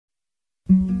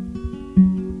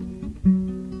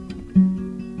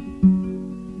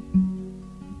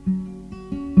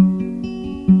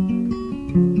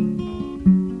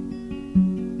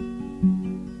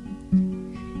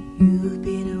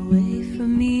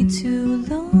me too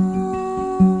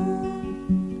long,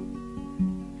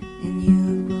 and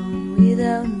you've grown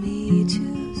without me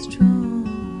too strong.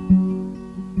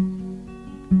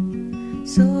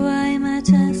 So I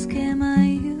might ask, am I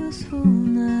useful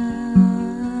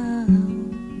now?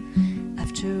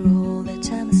 After all that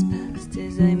time has passed,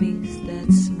 as I miss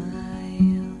that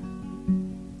smile.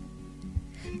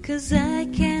 'Cause I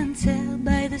can tell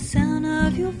by the sound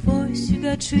of your voice, you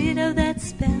got rid of that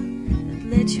spell that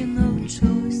let you no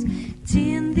choice.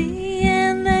 In the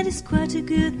end, that is quite a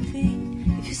good thing.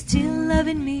 If you're still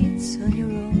loving me, it's on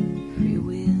your own free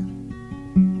will.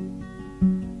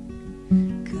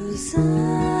 'Cause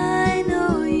I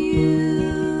know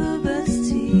you, but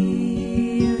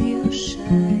still you're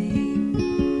shy.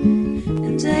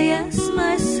 And I ask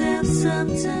myself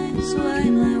sometimes why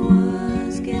my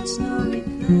words get no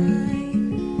reply.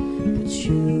 But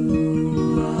you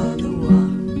are the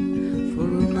one for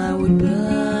whom I would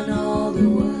burn all the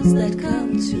words that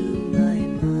come to my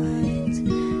mind.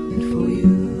 And for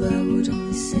you I would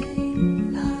only say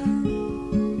love.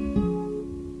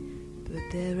 But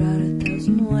there are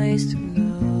 1,000 ways to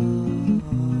love.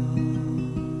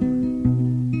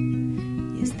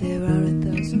 Yes, there are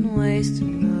 1,000 ways to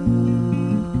love.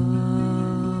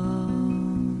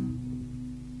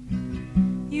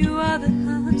 You are the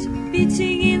heart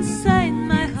beating inside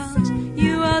my heart.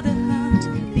 You are the heart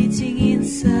beating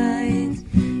inside.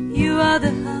 You are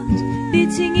the heart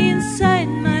beating inside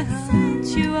my heart.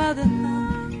 You are the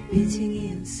heart beating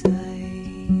inside.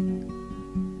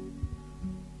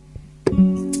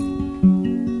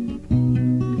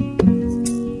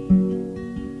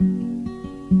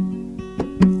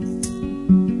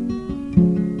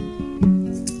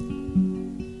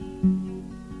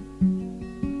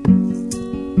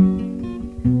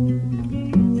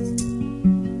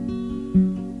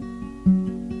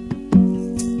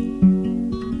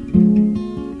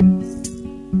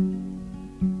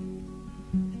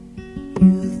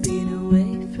 You've been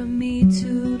away from me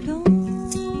too long,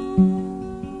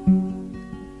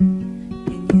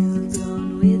 and you've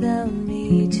gone without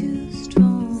me too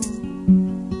strong.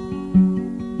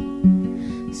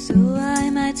 So I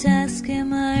might ask,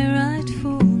 am I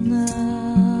rightful now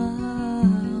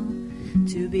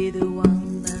to be the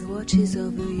one that watches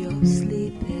over your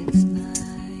sleep at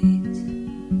night?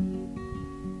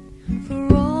 For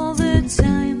all the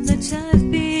time that I've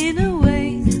been away,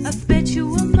 I've bet you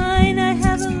were mine. I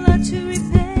have a lot to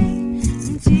repay,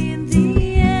 and in the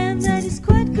end, that is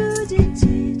quite good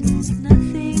indeed.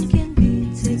 Nothing can be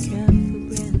taken for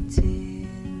granted.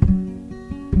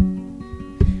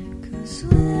 'Cause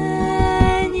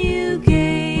when you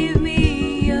gave me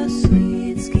your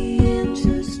sweet skin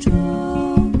to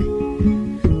stroke,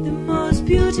 the most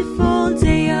beautiful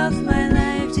day of my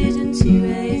life didn't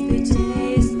erase the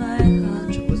taste. My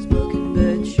heart was broken,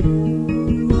 but you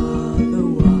are the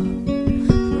one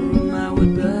for whom I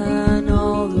would burn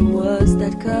all the words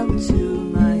that come to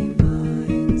my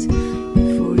mind. And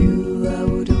for you I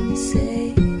would only say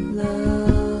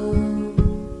love.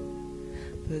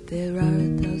 But there are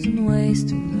 1,000 ways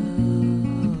to love.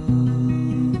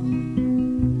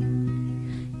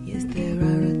 Yes, there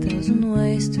are 1,000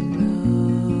 ways to love.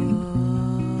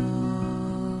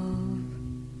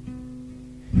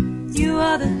 You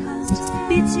are the heart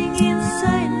beating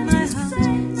inside my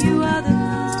heart. You are the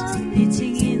heart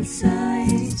beating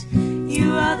inside. You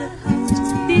are the heart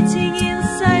beating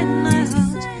inside my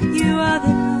heart. You are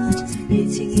the heart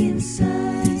beating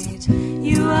inside.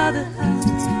 You are the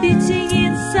heart beating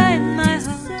inside my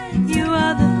heart. You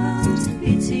are the heart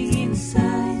beating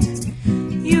inside.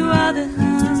 You are the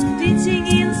heart beating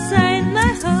inside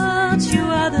my heart. You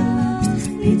are the heart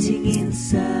beating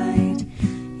inside.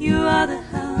 You are the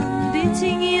heart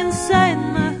beating inside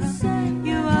my heart.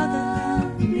 You are the heart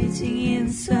beating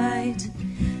inside.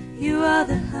 You are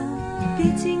the heart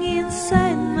beating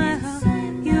inside my heart.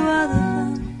 You are the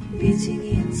heart beating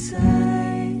inside.